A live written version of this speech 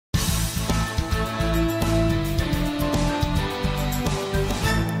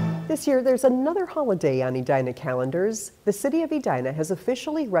This year, there's another holiday on Edina calendars. The City of Edina has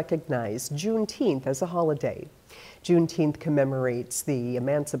officially recognized Juneteenth as a holiday. Juneteenth commemorates the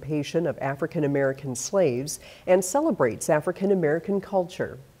emancipation of African American slaves and celebrates African American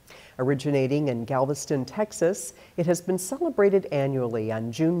culture. Originating in Galveston, Texas, it has been celebrated annually on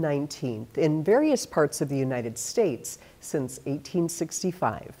June 19th in various parts of the United States since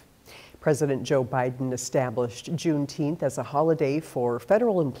 1865. President Joe Biden established Juneteenth as a holiday for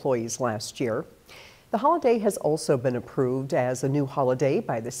federal employees last year. The holiday has also been approved as a new holiday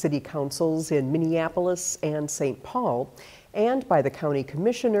by the city councils in Minneapolis and St. Paul and by the county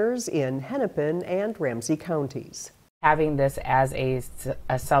commissioners in Hennepin and Ramsey counties. Having this as a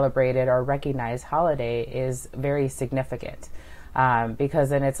celebrated or recognized holiday is very significant because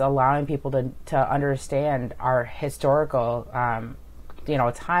then it's allowing people to understand our historical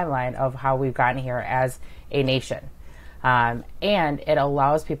timeline of how we've gotten here as a nation. And it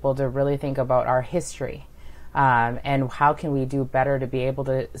allows people to really think about our history and how can we do better to be able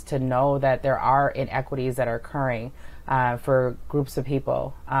to know that there are inequities that are occurring for groups of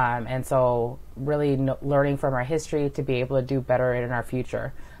people. And so really learning from our history to be able to do better in our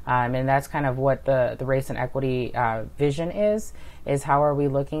future. And that's kind of what the race and equity vision is how are we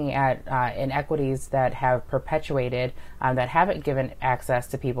looking at inequities that have perpetuated, that haven't given access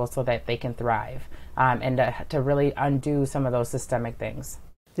to people so that they can thrive, and to really undo some of those systemic things.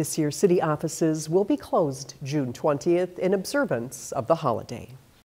 This year, city offices will be closed June 20th in observance of the holiday.